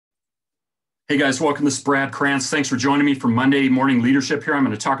Hey guys, welcome. This is Brad Krantz. Thanks for joining me for Monday Morning Leadership here. I'm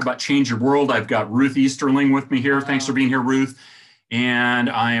going to talk about Change Your World. I've got Ruth Easterling with me here. Thanks for being here, Ruth. And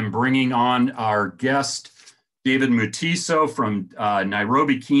I am bringing on our guest, David Mutiso from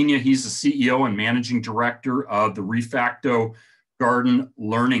Nairobi, Kenya. He's the CEO and Managing Director of the Refaco Garden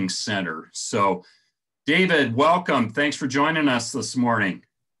Learning Center. So, David, welcome. Thanks for joining us this morning.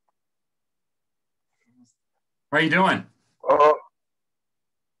 How are you doing?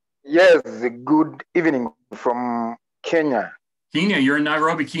 Yes, good evening from Kenya. Kenya, you're in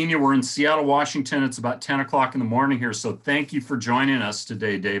Nairobi, Kenya. We're in Seattle, Washington. It's about 10 o'clock in the morning here. So thank you for joining us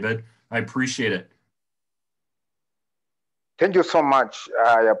today, David. I appreciate it. Thank you so much.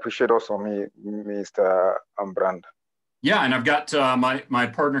 I appreciate also me, Mr. Brand. Yeah, and I've got my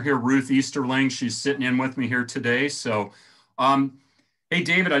partner here, Ruth Easterling. She's sitting in with me here today. So, hey,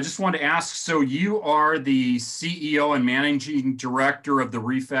 David, I just wanted to ask, so you are the CEO and Managing Director of the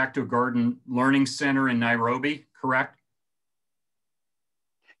Refaco Garden Learning Center in Nairobi, correct?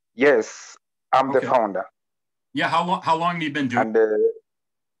 Yes, I'm the founder. Yeah, how long have you been doing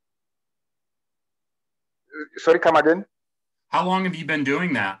sorry, come again? How long have you been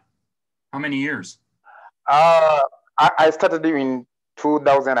doing that? How many years? I started in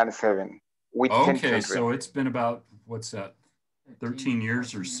 2007 with 10 children. So it's been about, what's that, 13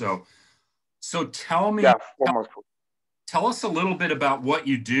 years or so. So tell me, tell us a little bit about what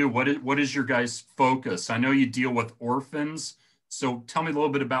you do. What is your guys' focus? I know you deal with orphans. So tell me a little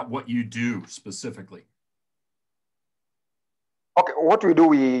bit about what you do specifically. Okay, what we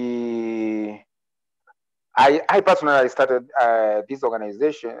do, I personally started this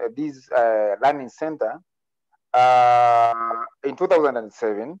organization, this learning center in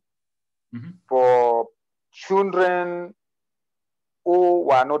 2007 for children who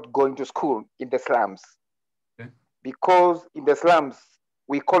were not going to school in the slums. Because in the slums,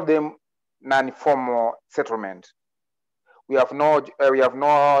 we call them non-formal settlement. We have no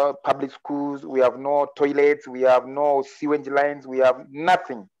public schools, we have no toilets, we have no sewage lines, we have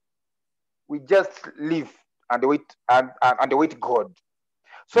nothing. We just live and wait God.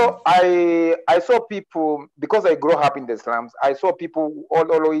 So I saw people, because I grew up in the slums, I saw people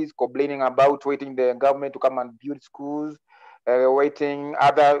always complaining about waiting the government to come and build schools, waiting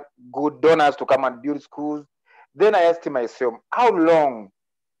other good donors to come and build schools. Then I asked myself, how long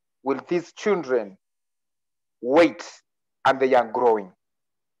will these children wait and they are growing?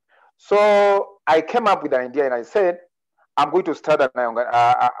 So I came up with an idea and I said, I'm going to start a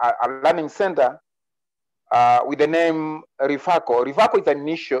learning center with the name Refaco. Refaco is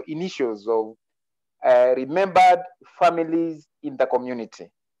initials of remembered families in the community.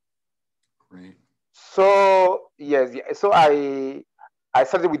 Great. So yes, so I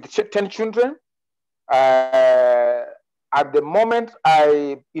started with 10 children. At the moment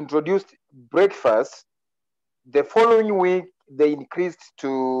I introduced breakfast, the following week they increased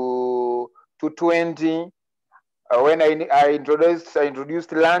to 20. When I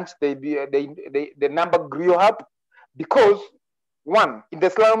introduced lunch, the number grew up, because one, in the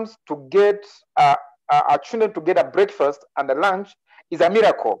slums, to get our children to get a breakfast and a lunch is a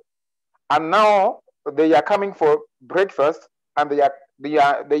miracle, and now they are coming for breakfast and they know they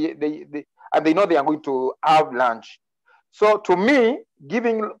are going to have lunch. So to me,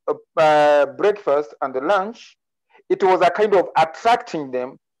 giving breakfast and the lunch, it was a kind of attracting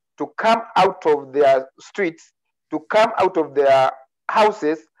them to come out of their streets, to come out of their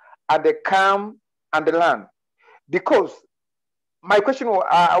houses, and they come and they learn. Because my question was,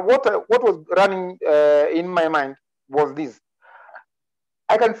 what was running in my mind was this.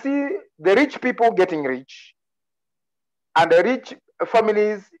 I can see the rich people getting rich, and the rich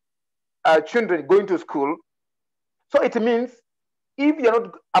families, children going to school. So it means, if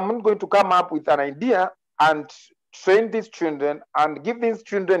I'm not going to come up with an idea and train these children and give these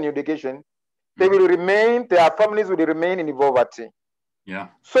children education, they will remain, their families will remain in poverty. Yeah.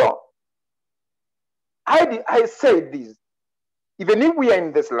 So I said this, even if we are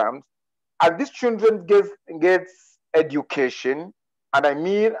in the slums and these children gets education, and I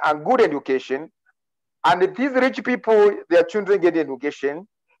mean a good education, and if these rich people, their children get education,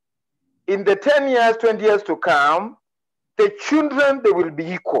 in the 10 years, 20 years to come, the children, they will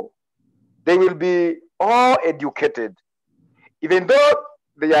be equal. They will be all educated. Even though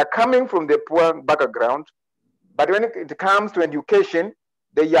they are coming from the poor background, but when it comes to education,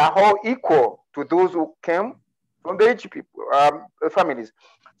 they are all equal to those who came from the rich people, families.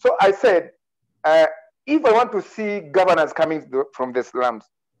 So I said, if I want to see governors coming from the slums,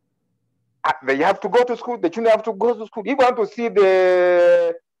 they have to go to school. The children have to go to school. If I want to see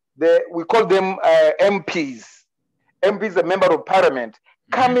we call them MPs. MPs, a member of parliament.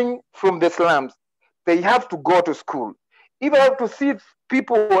 coming from the slums, they have to go to school. If I have to see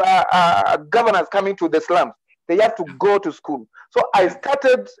people, governors coming to the slums, they have to go to school. So I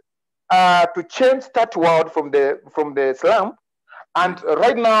started to change that world from the slum, and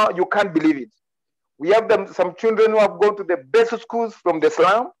right now you can't believe it. We have some children who have gone to the best schools from the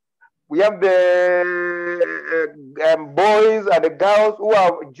slum. We have the boys and the girls who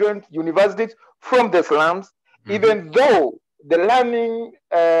have joined universities from the slums, even though the learning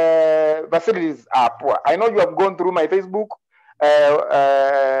facilities are poor. I know you have gone through my Facebook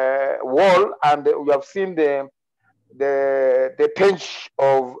wall, and you have seen the page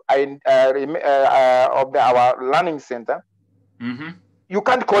of our learning center. You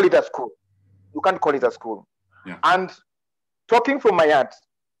can't call it a school. You can't call it a school. Yeah. And talking from my heart,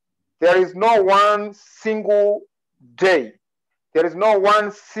 there is no one single day, there is no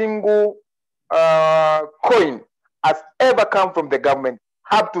one single coin has ever come from the government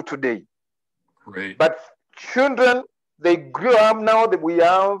up to today. Great. But children, they grew up now that we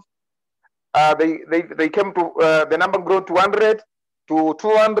have, they came to, the number grew to 100 to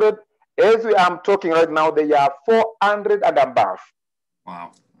 200. As I'm talking right now, they are 400 and above.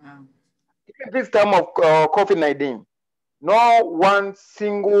 Wow. Even this time of COVID-19, no one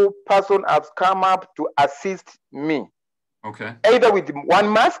single person has come up to assist me. Okay. Either with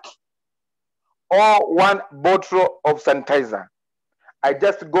one mask or one bottle of sanitizer. I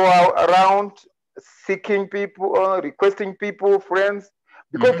just go around seeking people, requesting people, friends,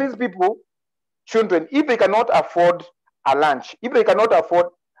 because these people, children, if they cannot afford a lunch, if they cannot afford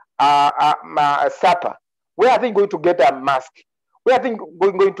a supper, where are they going to get a mask? Where are they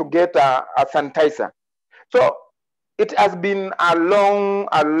going to get a sanitizer? So it has been a long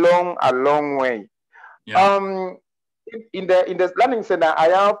way. Yeah. In the learning center, I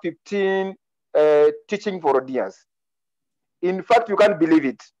have 15 teaching volunteers. In fact, you can't believe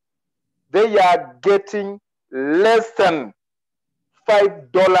it. They are getting less than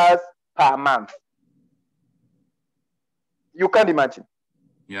 $5 per month. You can't imagine.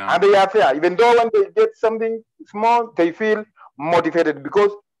 Yeah. And they are fair. Even though when they get something small, they feel motivated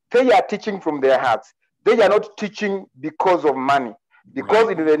because they are teaching from their hearts. They are not teaching because of money. Because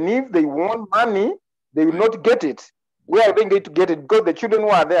in the need, they want money, they will not get it. Where are they going to get it? Because the children who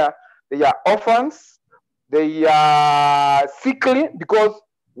are there, they are orphans, they are sickly, because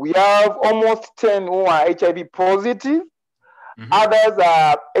we have almost 10 who are HIV positive. Others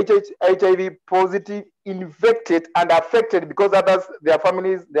are HIV positive, infected and affected because others, their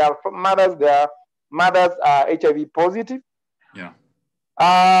families, their mothers are HIV positive. Yeah.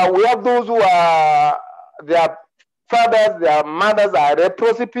 We have those who are, their fathers, their mothers are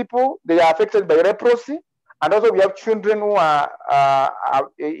leprosy people. They are affected by leprosy. And also we have children who are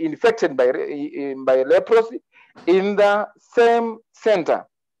infected by leprosy in the same center.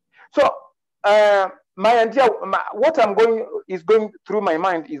 So my idea, what is going through my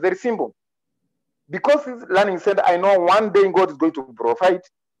mind is very simple. Because this learning center, I know one day God is going to provide.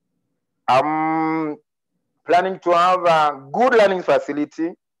 I'm planning to have a good learning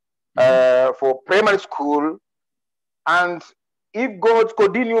facility for primary school. And if God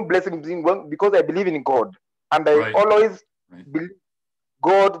continue blessing me, because I believe in God, and I always believe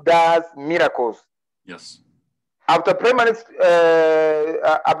God does miracles. Yes. After primary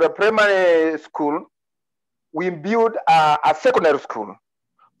school, we build a secondary school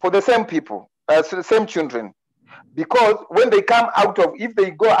for the same people, same children. Because when they come out of, if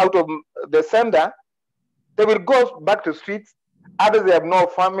they go out of the center, they will go back to streets. Others, they have no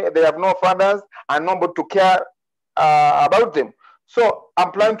family, they have no fathers, and nobody to care about them. So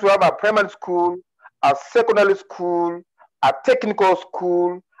I'm planning to have a primary school, a secondary school, a technical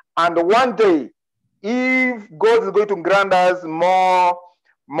school, and one day, if God is going to grant us more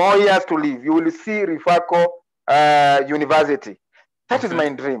years to live, you will see Refaco University. That is my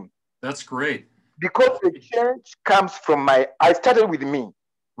dream. That's great. Because the change comes from I started with me.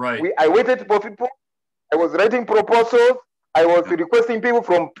 Right. I waited for people. I was writing proposals. I was requesting people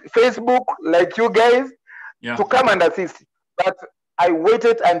from Facebook, like you guys, to come and assist. But I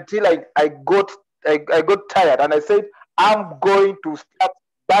waited until I got tired, and I said, I'm going to start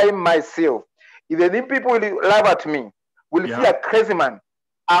by myself. Even if people will laugh at me, will see a crazy man,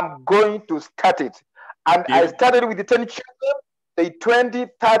 I'm going to start it. And I started with the 10 children, the 20,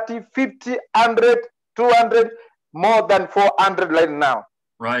 30, 50, 100, 200, more than 400 right now.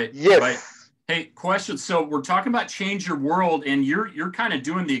 Right. Yes. Right. Hey, question. So we're talking about change your world, and you're kind of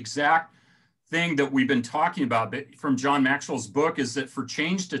doing the exact thing that we've been talking about from John Maxwell's book, is that for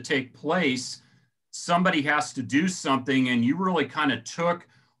change to take place, somebody has to do something, and you really kind of took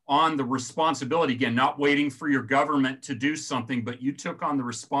on the responsibility, again, not waiting for your government to do something, but you took on the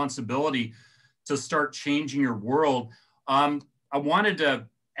responsibility to start changing your world. I wanted to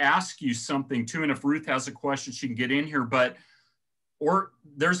ask you something too, and if Ruth has a question, she can get in here, but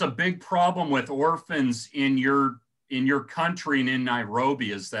there's a big problem with orphans in your country and in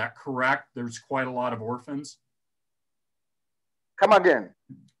Nairobi. Is that correct? There's quite a lot of orphans. Come again.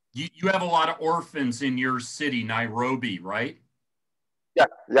 You have a lot of orphans in your city, Nairobi, right? Yeah.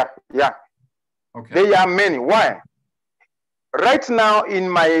 Okay. There are many. Why? Right now in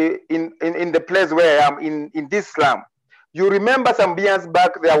the place where I am in this slum, you remember some years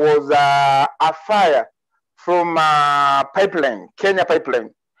back there was a fire from pipeline, Kenya pipeline.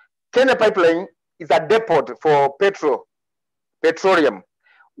 Kenya pipeline is a depot for petroleum.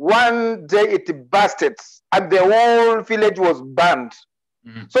 One day it busted and the whole village was burned.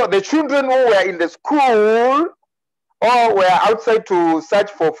 Mm-hmm. So the children who were in the school or were outside to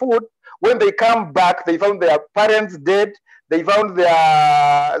search for food, when they come back, they found their parents dead. They found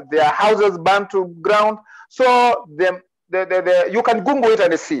their houses burned to ground. So you can Google it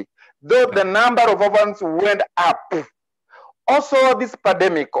and see. Though the number of orphans went up. Also, this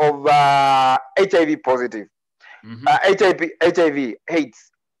pandemic of HIV positive, mm-hmm. HIV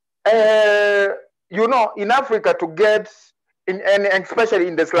AIDS. You know, in Africa, to get and especially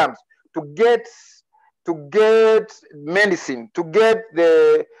in the slums, to get medicine, to get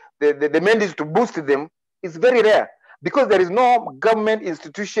the medicine to boost them is very rare because there is no government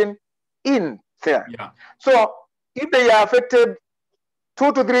institution in there. Yeah. So if they are affected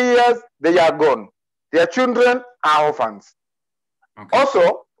 2 to 3 years, they are gone. Their children are orphans. Okay.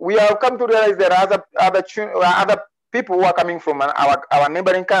 Also, we have come to realize there are other people who are coming from our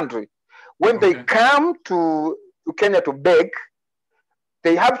neighboring country. When they come to Kenya to beg,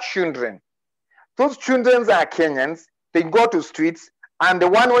 they have children. Those children are Kenyans. They go to streets, and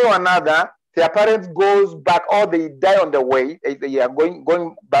one way or another, their parents goes back, or they die on the way. They are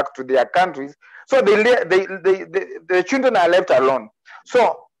going back to their countries. So the children are left alone.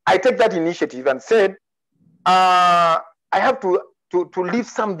 So I take that initiative and said, I have to leave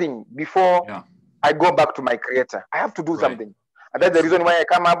something before I go back to my creator. I have to do something. And that's the reason why I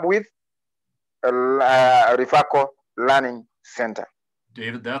come up with Refaco Learning Center.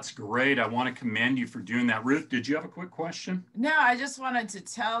 David, that's great. I want to commend you for doing that. Ruth, did you have a quick question? No, I just wanted to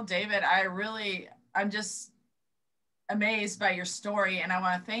tell David, I'm just amazed by your story, and I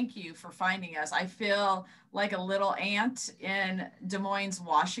want to thank you for finding us. I feel like a little ant in Des Moines,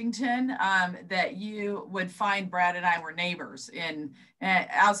 Washington, that you would find Brad and I were neighbors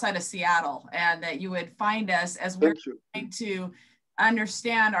outside of Seattle, and that you would find us as we're trying to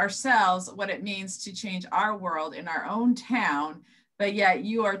understand ourselves what it means to change our world in our own town, but yet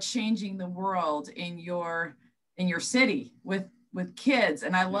you are changing the world in your city with kids,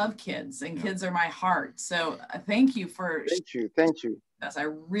 and I love kids, and kids are my heart. So thank you for thank you. Yes, I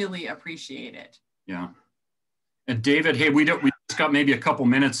really appreciate it. Yeah. And David, hey, we just got maybe a couple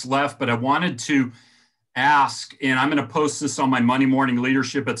minutes left, but I wanted to ask, and I'm going to post this on my Monday Morning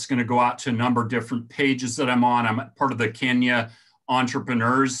Leadership. It's going to go out to a number of different pages that I'm on. I'm part of the Kenya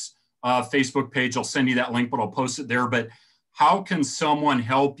Entrepreneurs Facebook page. I'll send you that link, but I'll post it there. But how can someone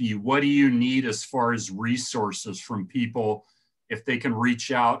help you? What do you need as far as resources from people if they can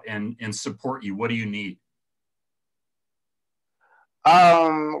reach out and support you? What do you need?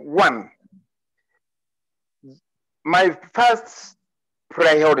 One, my first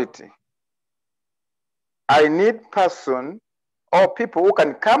priority, I need person or people who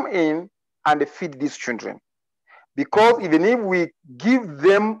can come in and feed these children. Because even if we give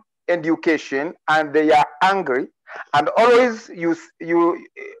them education and they are angry, and always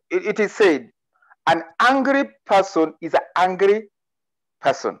it is said, an angry person is an angry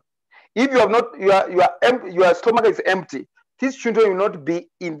person. If you have not, your stomach is empty, these children will not be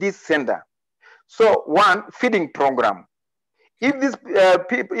in this center. So one, feeding program. If these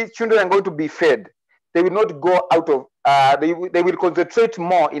children are going to be fed, they will not go out of, they will concentrate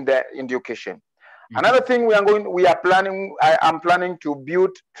more in the education. Mm-hmm. Another thing I'm planning to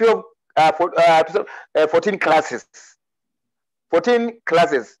build 14 classes. 14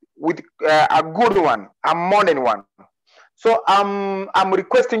 classes with a good one, a modern one. So I'm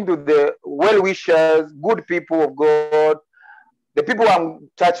requesting to the well-wishers, good people of God, the people I'm in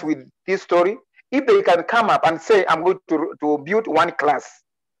touch with this story, if they can come up and say, I'm going to build 1 class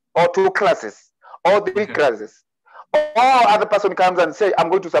or 2 classes or 3 classes. Or other person comes and say, I'm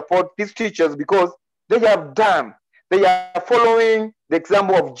going to support these teachers because they are following the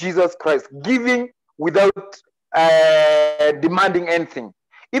example of Jesus Christ, giving without demanding anything.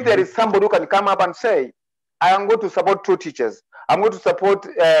 If there is somebody who can come up and say, I am going to support 2 teachers, I'm going to support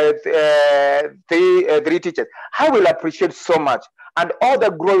three teachers. I will appreciate so much. And all the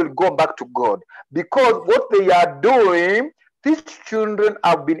glory will go back to God. Because what they are doing, these children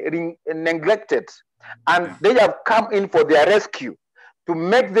have been neglected. And they have come in for their rescue to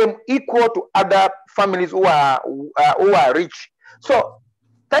make them equal to other families who are rich. So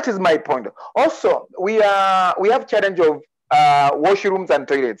that is my point. Also, we have challenge of washrooms and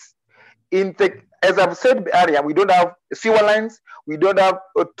toilets. As I've said earlier, we don't have sewer lines, we don't have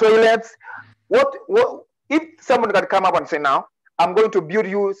toilets. What if someone can come up and say, now I'm going to build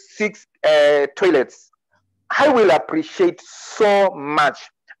you 6 toilets? I will appreciate so much.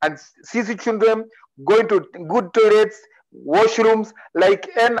 And see the children going to good toilets, washrooms, like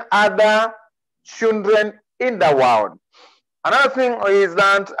any other children in the world. Another thing is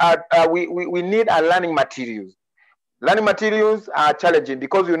that we need learning materials. Learning materials are challenging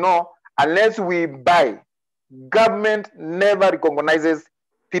because, you know, unless we buy, government never recognizes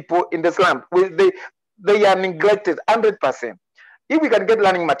people in the slum. They are neglected 100%. If we can get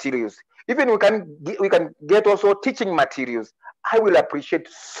learning materials, even we can get also teaching materials, I will appreciate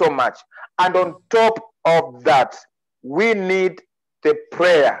so much. And on top of that, we need the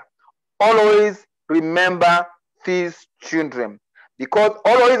prayer. Always remember these children, because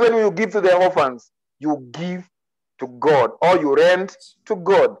always when you give to the orphans, you give to God, or you rent to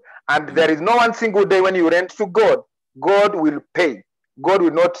God. And there is no one single day when you rent to God, God will pay. God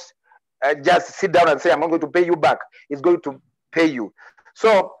will not just sit down and say, I'm not going to pay you back. He's going to pay you.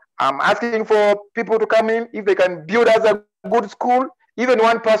 So I'm asking for people to come in. If they can build us a good school, even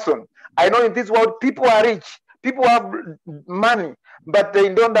one person. I know in this world, people are rich. People have money, but they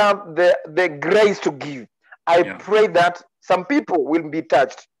don't have the grace to give. I pray that some people will be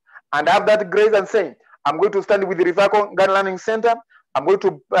touched and have that grace and say, I'm going to stand with the Refaco Gun Learning Center. I'm going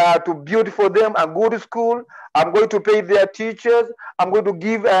to build for them a good school. I'm going to pay their teachers. I'm going to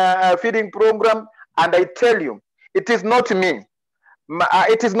give a feeding program. And I tell you, it is not me.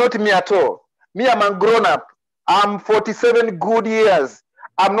 It is not me at all. Me, I'm a grown up. I'm 47 good years.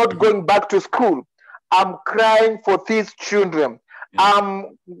 I'm not going back to school. I'm crying for these children.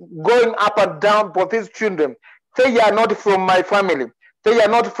 I'm going up and down for these children. They are not from my family. They are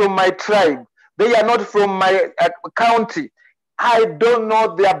not from my tribe. They are not from my county. I don't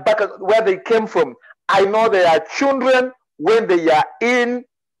know their back, where they came from. I know they are children when they are in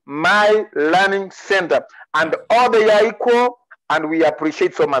my learning center, and all they are equal, and we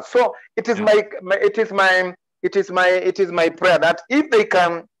appreciate so much. So it is my prayer that if they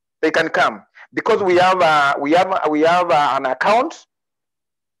can come, because we have an account.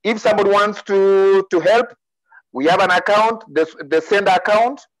 If somebody wants to help, we have an account, the sender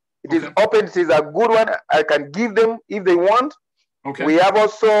account. It is open. It is a good one. I can give them if they want. Okay. We have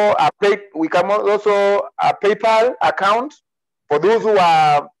also a PayPal account for those who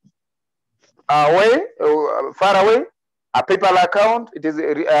are away, far away. A PayPal account. It is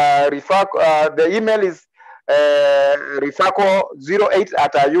Refaco. The email is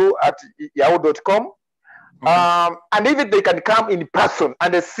refaco08@yahoo.com. Okay. And even they can come in person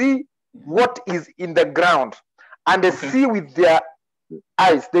and they see what is in the ground, and they see with their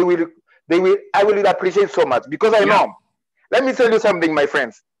eyes, I will appreciate so much, because I know. Let me tell you something, my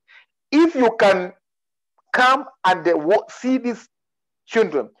friends. If you can come and see these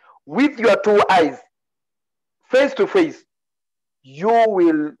children with your 2 eyes, face to face, you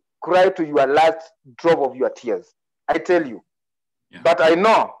will cry to your last drop of your tears. I tell you. But I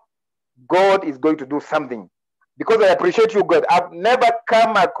know God is going to do something, because I appreciate you, God. I've never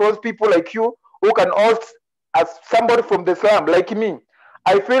come across people like you who can host as somebody from the slum like me.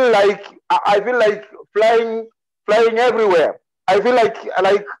 I feel like flying everywhere. I feel like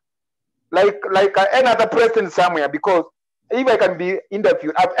another person somewhere, because if I can be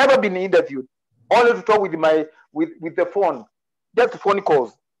interviewed, I've ever been interviewed only to talk with the phone, just phone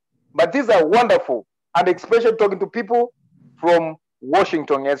calls. But these are wonderful, and especially talking to people from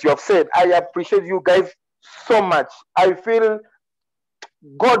Washington, as you have said. I appreciate you guys so much. I feel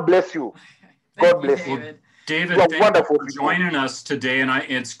God bless you. God bless you. David, thank you for joining us today, and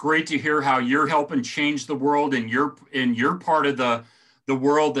it's great to hear how you're helping change the world in your part of the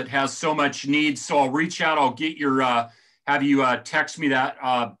world that has so much need. So I'll reach out. I'll get your have you text me that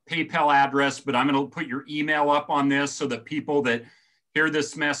PayPal address, but I'm going to put your email up on this so that people that hear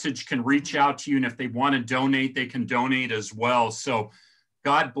this message can reach out to you, and if they want to donate, they can donate as well. So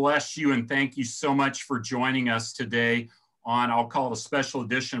God bless you, and thank you so much for joining us today on, I'll call it a special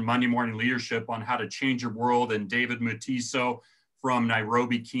edition, Monday Morning Leadership on how to change your world, and David Mutiso from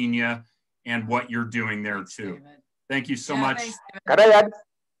Nairobi, Kenya, and what you're doing there too. Thank you so much. Can I add?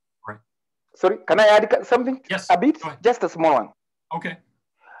 Sorry, can I add something? Yes. A bit? Just a small one. Okay.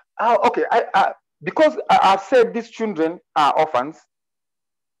 Okay. Because I've said these children are orphans,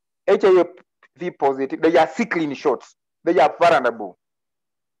 HIV positive, they are sickly in short, they are vulnerable.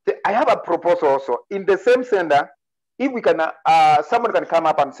 I have a proposal also in the same center. If we can, someone can come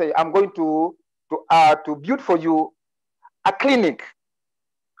up and say, I'm going to build for you a clinic,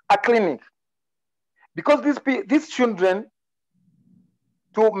 because these children,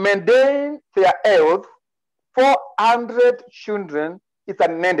 to maintain their health, 400 children is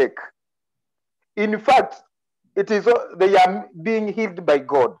an headache. In fact, they are being healed by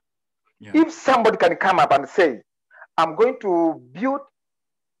God. Yeah. If somebody can come up and say, I'm going to build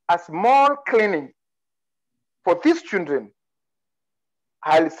a small clinic for these children,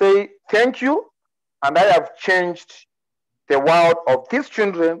 I'll say thank you, and I have changed the world of these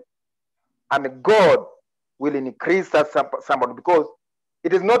children, and God will increase that somebody, because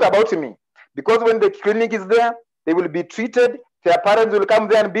it is not about me. Because when the clinic is there, they will be treated, their parents will come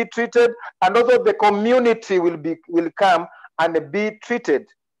there and be treated, and also the community will come and be treated.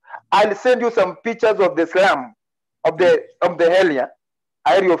 I'll send you some pictures of the slum, of the area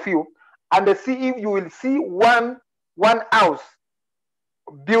of you, and see if you will see one house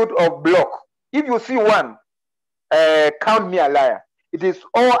built of block. If you see one, count me a liar. It is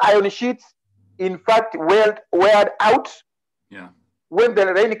all iron sheets, in fact, weared out. Yeah. When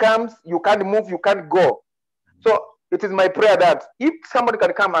the rain comes, you can't move, you can't go. So it is my prayer that if somebody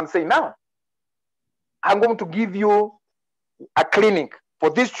can come and say, now, I'm going to give you a clinic for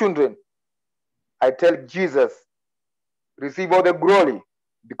these children, I tell Jesus, receive all the glory,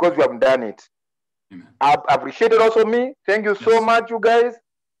 because you have done it. Amen. I appreciate it also me. Thank you so much, you guys.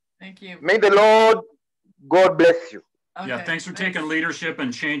 Thank you. May the Lord, God bless you. Okay. Yeah, thanks for taking leadership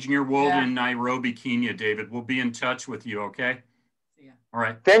and changing your world in Nairobi, Kenya, David. We'll be in touch with you, okay? See ya. All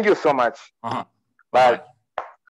right. Thank you so much. Uh-huh. Bye.